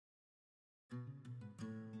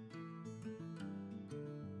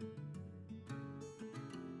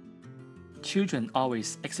Children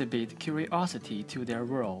always exhibit curiosity to their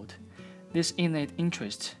world. This innate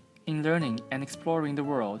interest in learning and exploring the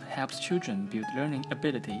world helps children build learning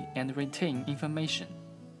ability and retain information.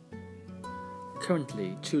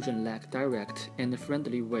 Currently, children lack direct and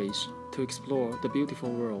friendly ways to explore the beautiful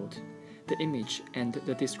world. The image and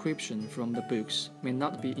the description from the books may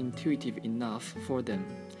not be intuitive enough for them,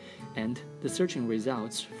 and the searching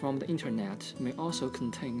results from the internet may also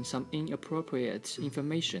contain some inappropriate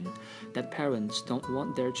information that parents don't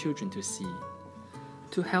want their children to see.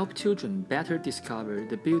 To help children better discover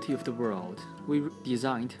the beauty of the world, we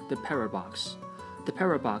designed the Pora box. The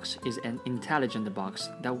Pora box is an intelligent box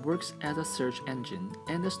that works as a search engine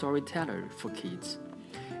and a storyteller for kids.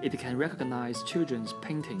 It can recognize children's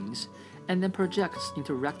paintings and then projects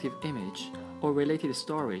interactive image or related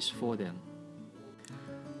stories for them.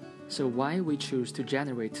 So why we choose to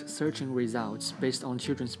generate searching results based on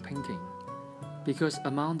children's painting? Because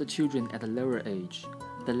among the children at a lower age,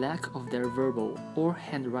 the lack of their verbal or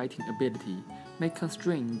handwriting ability may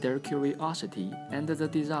constrain their curiosity and the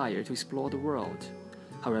desire to explore the world.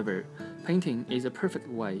 However, painting is a perfect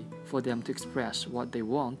way for them to express what they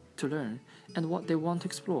want to learn and what they want to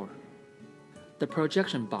explore. The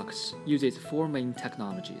projection box uses 4 main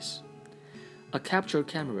technologies: a capture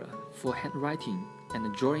camera for handwriting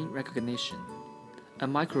and drawing recognition, a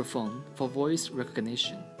microphone for voice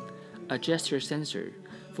recognition, a gesture sensor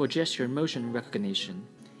for gesture motion recognition,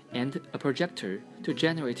 and a projector to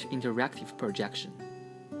generate interactive projection.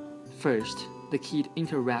 First, the kid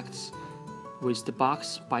interacts with the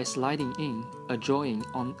box by sliding in a drawing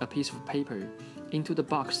on a piece of paper into the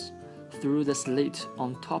box through the slit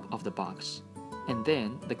on top of the box, and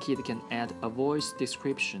then the kid can add a voice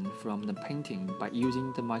description from the painting by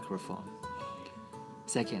using the microphone.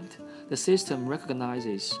 Second, the system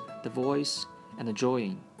recognizes the voice and the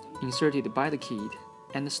drawing inserted by the kid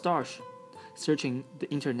and starts searching the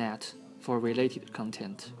internet for related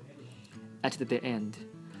content. At the end,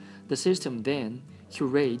 the system then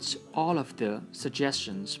curates all of the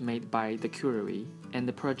suggestions made by the query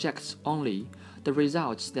and projects only the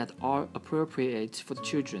results that are appropriate for the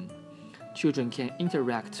children. Children can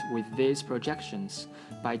interact with these projections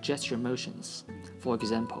by gesture motions, for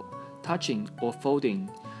example, touching or folding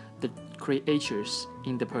the creatures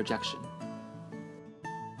in the projection.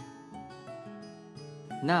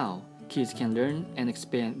 Now, kids can learn and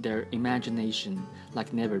expand their imagination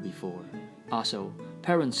like never before. Also,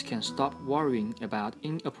 parents can stop worrying about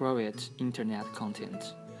inappropriate internet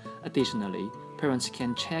content. Additionally, parents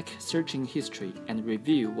can check searching history and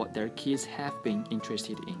review what their kids have been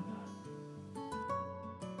interested in.